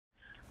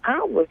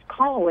I was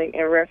calling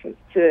in reference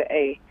to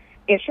a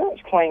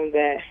insurance claim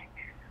that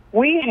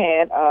we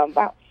had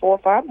about 4 or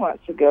 5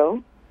 months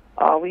ago.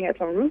 We had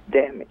some roof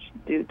damage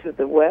due to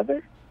the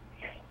weather.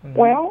 Mm-hmm.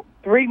 Well,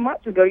 3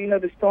 months ago, you know,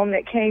 the storm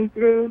that came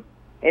through,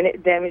 and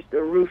it damaged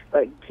the roof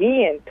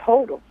again,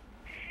 total.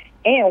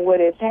 And what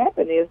has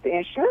happened is the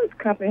insurance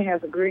company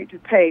has agreed to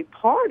pay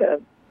part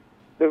of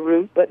the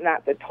roof, but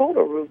not the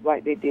total roof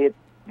like they did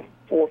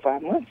 4 or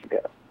 5 months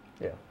ago.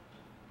 Yeah.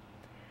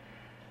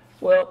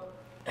 Well,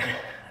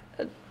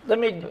 let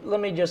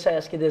me just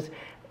ask you this: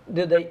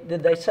 did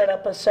they set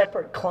up a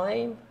separate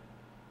claim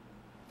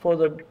for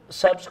the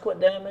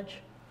subsequent damage?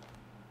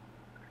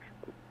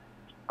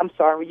 I'm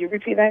sorry, will you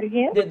repeat that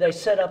again? Did they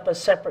set up a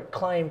separate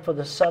claim for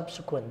the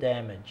subsequent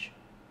damage?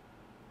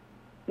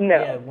 No.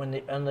 Yeah,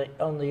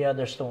 on the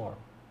other storm.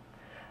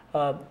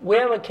 We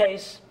have a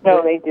case.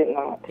 No, they did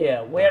not.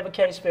 Yeah, we have a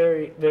case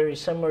very, very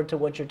similar to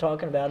what you're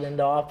talking about in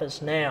the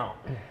office now.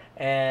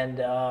 And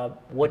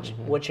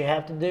what you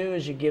have to do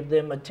is you give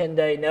them a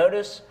 10-day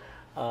notice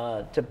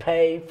to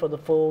pay for the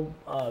full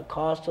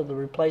cost of the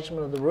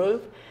replacement of the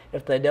roof.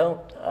 If they don't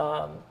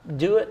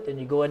do it, then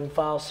you go ahead and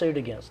file suit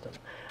against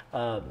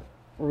them.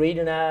 Reed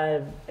and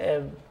I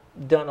have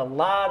done a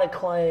lot of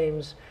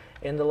claims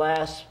in the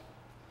last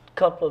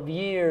couple of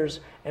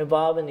years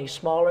involving these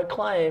smaller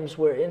claims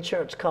where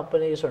insurance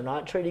companies are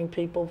not treating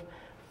people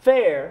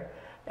fair,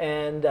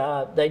 and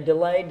they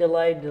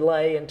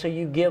delay until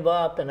you give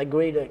up and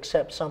agree to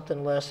accept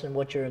something less than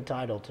what you're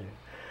entitled to.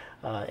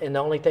 And the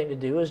only thing to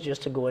do is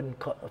just to go ahead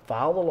and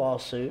file the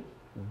lawsuit,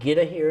 get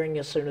a hearing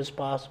as soon as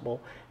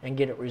possible, and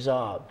get it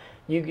resolved.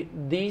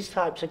 These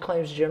types of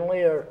claims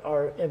generally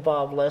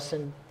involve less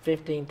than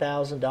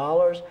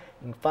 $15,000. You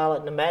can file it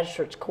in the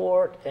magistrate's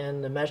court,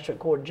 and the magistrate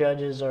court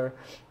judges are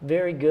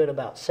very good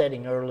about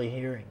setting early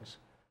hearings.